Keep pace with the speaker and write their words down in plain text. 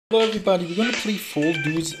Hello everybody, we're going to play Fall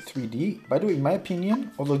Dudes 3D. By the way, in my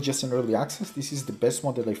opinion, although just in early access, this is the best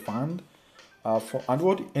one that I found for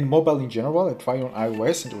Android and mobile in general. I tried on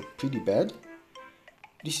iOS and it was pretty bad.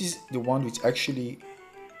 This is the one which actually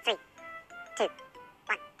 3, 2,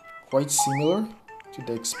 1. Quite similar to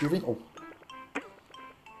the experience. Oh.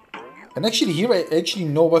 And actually here I actually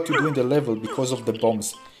know what to do in the level because of the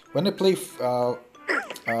bombs. When I play Fall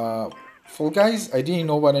Guys, I didn't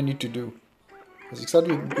know what I need to do. It's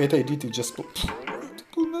exactly a great idea to just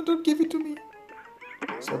no, don't give it to me.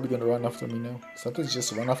 It's probably gonna run after me now. Sometimes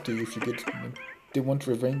just run after you if you get they want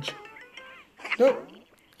revenge. No,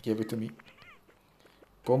 give it to me.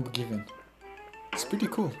 Bomb given. It's pretty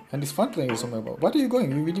cool and it's fun playing with some mobile. What are you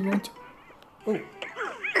going? You really want to? Oh.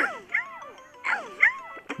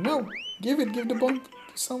 No, give the bomb to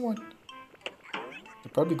someone.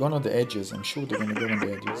 They're probably gone on the edges. I'm sure they're gonna go on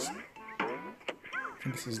the edges. I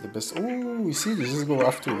think this is the best. Oh, you see, they just go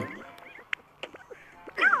after you.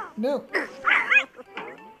 No.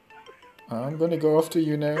 I'm gonna go after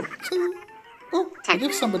you now. Oh, I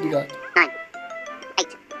give somebody that. 9,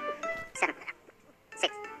 8, 7,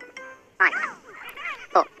 6, 5,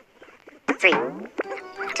 4, 3,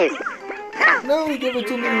 2, 1. No, give it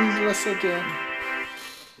to me in a second.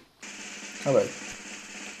 Alright.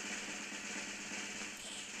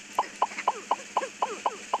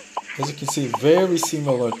 As you can see, very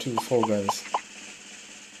similar to Fall Guys.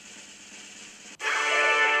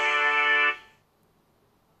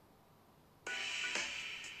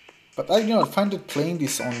 But I find it playing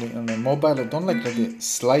this on the mobile. I don't like the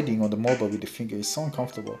sliding on the mobile with the finger. It's so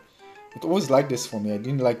uncomfortable. It always like this for me. I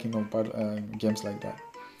didn't like games like that.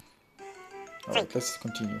 Alright, let's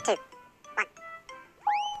continue. 2, 1.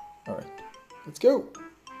 Alright, let's go.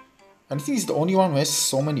 And I think it's the only one who has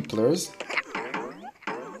so many players.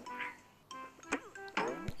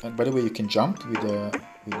 And by the way, you can jump with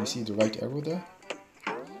you see the right arrow there.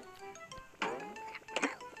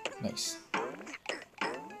 Nice.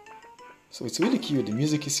 So it's really cute. The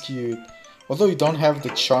music is cute, although you don't have the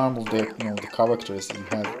charm of the the characters that you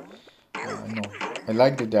have. I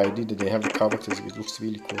like the idea that they have the characters. It looks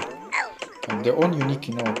really cool, and their own unique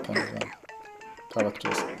kind of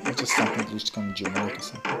characters. Not just something that looks kind of generic or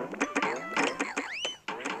something.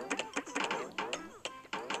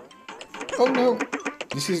 Oh no!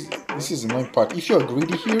 This is the annoying part. If you're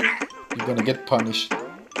greedy here, you're gonna get punished.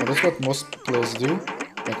 And that's what most players do,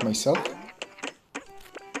 like myself.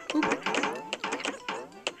 Oop.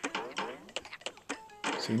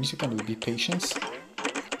 So you need to kind of be patient.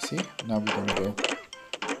 See? Now we're gonna go.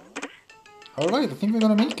 Alright, I think we're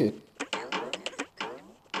gonna make it.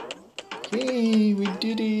 Yay, we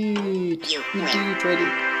did it! We did it ready.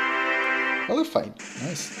 Qualified.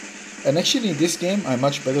 Nice. And actually in this game I'm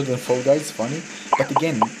much better than Fall Guys, funny. But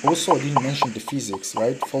again, also I didn't mention the physics,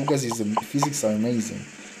 right? Fall Guys the physics are amazing.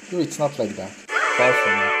 Here it's not like that. Far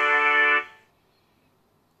from it.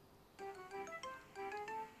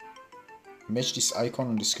 Match this icon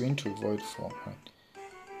on the screen to avoid fall, right?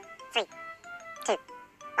 3, 2,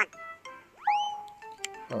 1.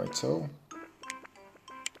 Alright, so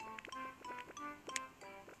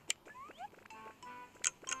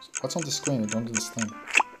what's on the screen? I don't understand.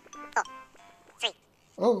 4, 3.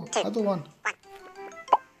 Oh, 2, other one. 1.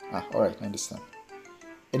 Ah, alright, I understand.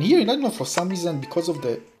 And here, I don't know, for some reason, because of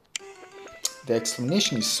the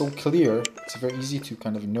explanation is so clear, it's very easy to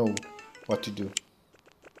kind of know what to do.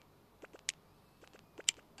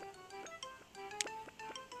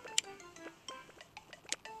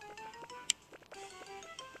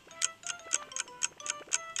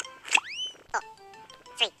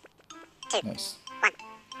 Nice. 1.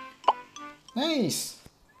 Nice!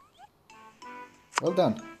 Well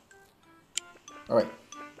done. Alright.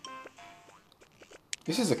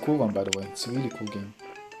 This is a cool one, by the way. It's a really cool game.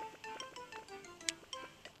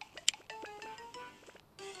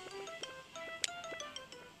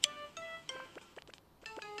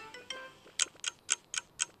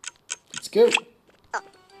 Let's go! 4,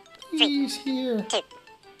 He's here! 2,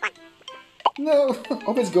 1. No!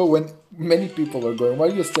 Always go when many people are going. Why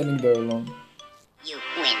are you standing there alone? You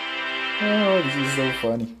win. Oh, this is so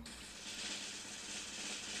funny.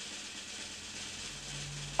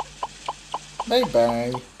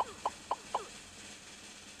 Bye-bye.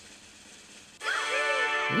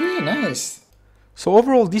 Really nice. So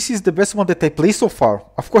overall, this is the best one that I played so far.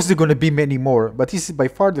 Of course, there are going to be many more, but this is by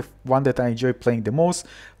far the one that I enjoy playing the most.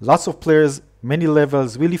 Lots of players, many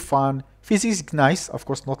levels, really fun. Physics is nice, of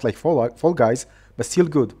course not like Fall Guys, but still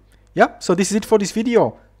good. Yeah, so this is it for this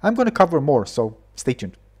video. I'm going to cover more, so stay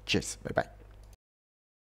tuned. Cheers, bye-bye.